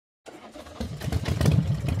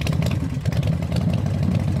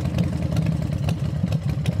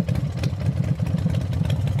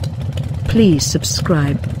Please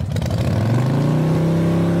subscribe.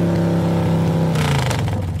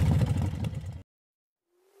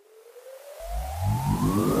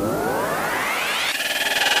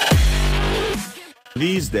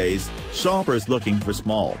 These days, shoppers looking for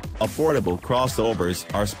small, affordable crossovers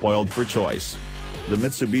are spoiled for choice. The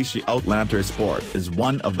Mitsubishi Outlander Sport is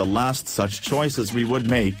one of the last such choices we would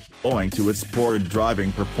make, owing to its poor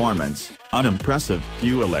driving performance, unimpressive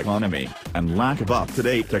fuel economy, and lack of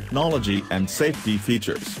up-to-date technology and safety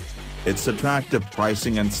features. Its attractive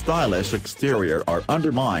pricing and stylish exterior are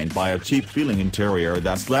undermined by a cheap-feeling interior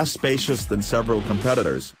that's less spacious than several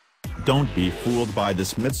competitors. Don't be fooled by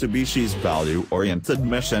this Mitsubishi's value-oriented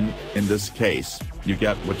mission. In this case, you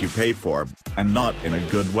get what you pay for, and not in a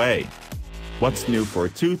good way. What's new for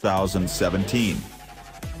 2017?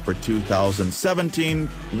 For 2017,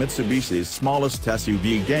 Mitsubishi's smallest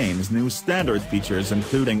SUV gains new standard features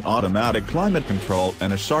including automatic climate control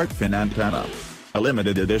and a shark fin antenna. A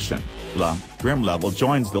limited edition, La trim level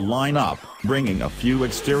joins the lineup, bringing a few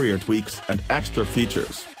exterior tweaks and extra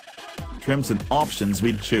features. Trims and options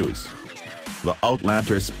we'd choose. The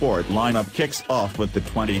Outlander Sport lineup kicks off with the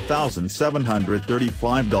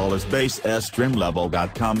 $20,735 base S trim level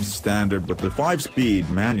that comes standard with the 5-speed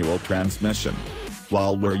manual transmission.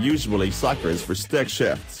 While we're usually suckers for stick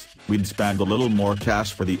shifts, we'd spend a little more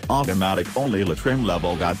cash for the automatic-only La trim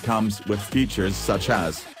level that comes with features such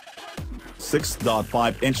as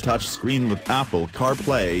 6.5-inch touchscreen with Apple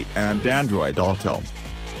CarPlay and Android Auto,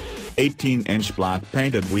 18-inch black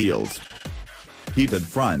painted wheels, heated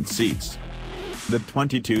front seats. The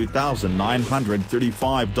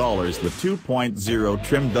 $22,935 with 2.0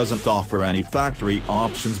 trim doesn't offer any factory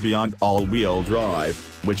options beyond all-wheel drive,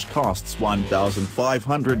 which costs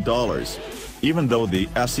 $1,500. Even though the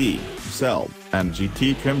SE, Cell, and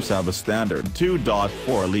GT trims have a standard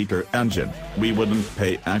 2.4-liter engine, we wouldn't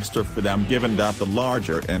pay extra for them given that the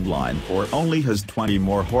larger inline 4 only has 20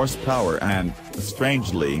 more horsepower and,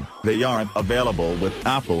 strangely, they aren't available with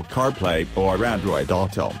Apple CarPlay or Android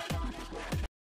Auto.